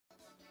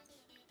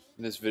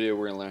In this video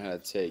we're going to learn how to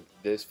take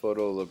this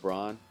photo of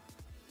LeBron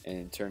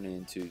and turn it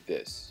into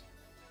this.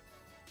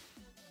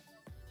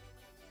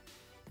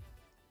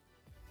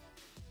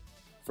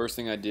 First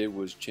thing I did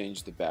was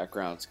change the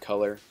background's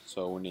color,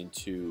 so I went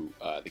into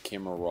the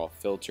camera raw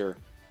filter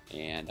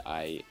and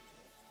I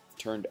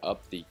turned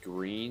up the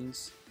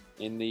greens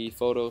in the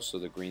photo so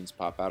the greens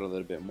pop out a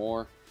little bit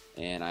more,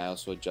 and I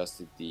also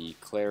adjusted the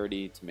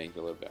clarity to make it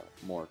a little bit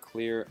more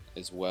clear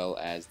as well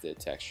as the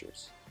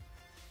textures.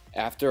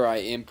 After I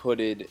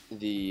inputted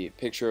the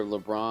picture of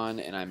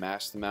LeBron and I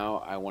masked them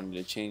out, I wanted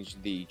to change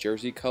the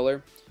jersey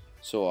color,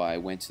 so I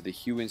went to the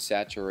hue and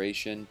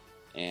saturation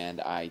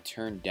and I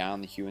turned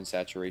down the hue and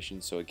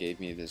saturation so it gave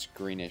me this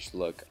greenish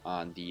look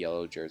on the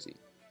yellow jersey.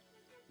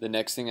 The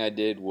next thing I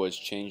did was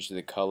change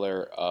the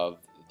color of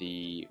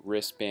the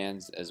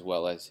wristbands as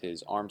well as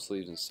his arm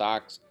sleeves and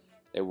socks.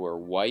 They were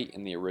white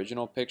in the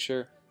original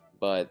picture,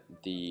 but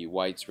the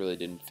whites really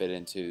didn't fit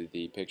into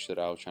the picture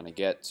that I was trying to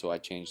get, so I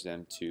changed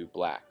them to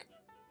black.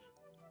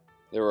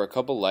 There were a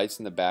couple lights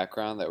in the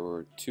background that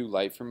were too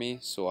light for me,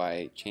 so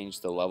I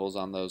changed the levels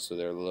on those so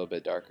they're a little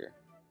bit darker.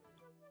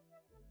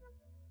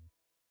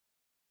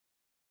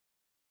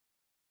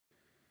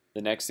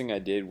 The next thing I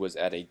did was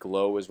add a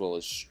glow as well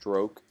as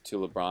stroke to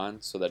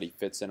LeBron so that he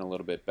fits in a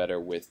little bit better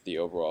with the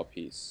overall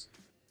piece.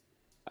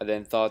 I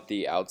then thought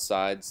the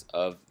outsides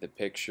of the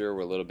picture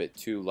were a little bit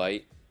too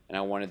light and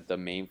I wanted the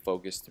main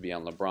focus to be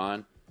on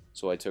LeBron,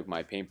 so I took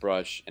my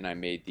paintbrush and I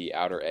made the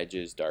outer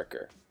edges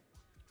darker.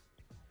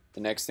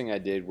 The next thing I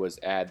did was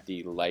add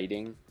the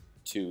lighting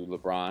to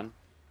LeBron.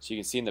 So you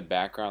can see in the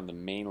background the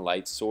main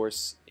light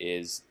source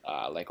is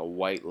like a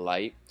white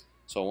light.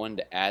 So I wanted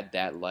to add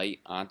that light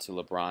onto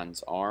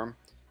LeBron's arm,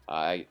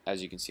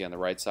 as you can see on the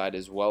right side,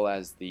 as well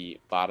as the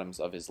bottoms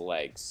of his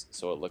legs.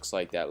 So it looks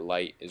like that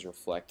light is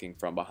reflecting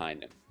from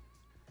behind him.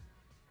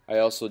 I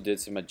also did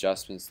some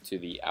adjustments to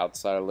the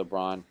outside of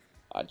LeBron,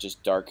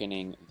 just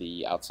darkening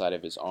the outside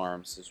of his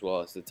arms as well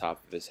as the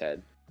top of his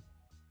head.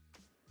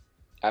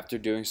 After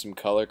doing some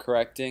color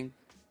correcting,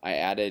 I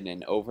added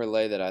an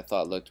overlay that I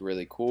thought looked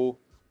really cool,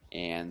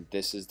 and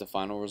this is the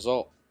final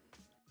result.